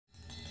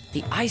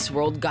The Ice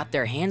World got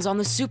their hands on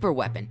the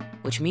superweapon,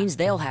 which means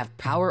they'll have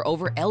power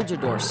over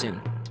Eldrador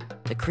soon.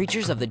 The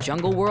creatures of the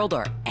jungle world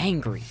are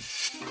angry.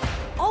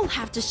 I'll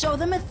have to show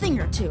them a thing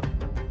or two.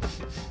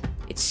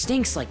 It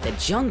stinks like the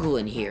jungle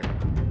in here.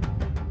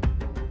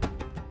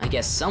 I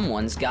guess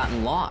someone's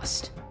gotten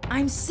lost.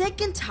 I'm sick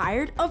and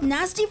tired of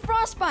nasty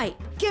frostbite.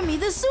 Give me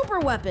the super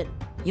weapon.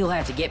 You'll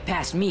have to get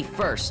past me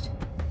first.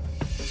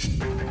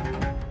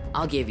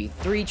 I'll give you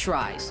 3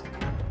 tries.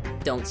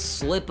 Don't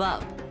slip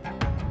up.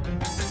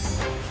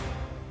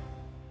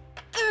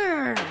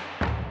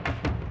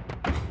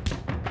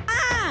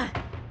 Ah!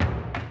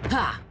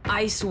 Ha!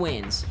 Ice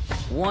wins.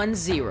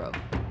 1-0.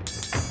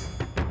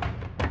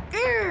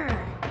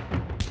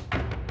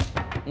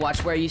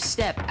 Watch where you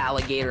step,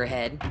 alligator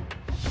head.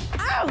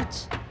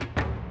 Ouch!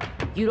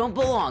 You don't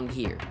belong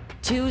here.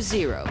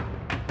 2-0.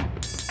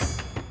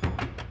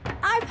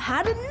 I've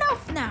had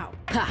enough now.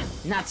 Ha!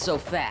 Not so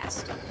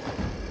fast.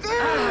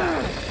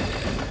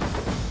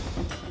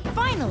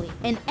 Finally,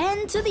 an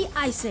end to the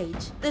Ice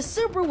Age. The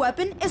super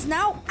weapon is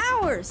now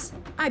ours.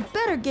 I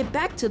better get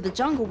back to the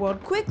jungle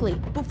world quickly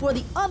before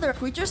the other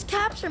creatures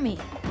capture me.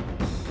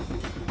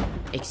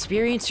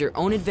 Experience your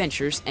own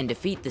adventures and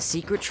defeat the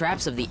secret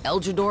traps of the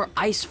Eldrador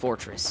Ice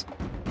Fortress.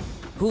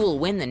 Who will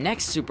win the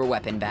next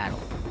superweapon battle?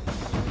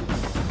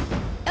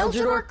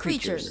 Eldrador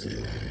creatures.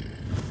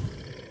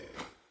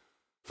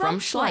 From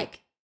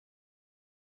Schleich.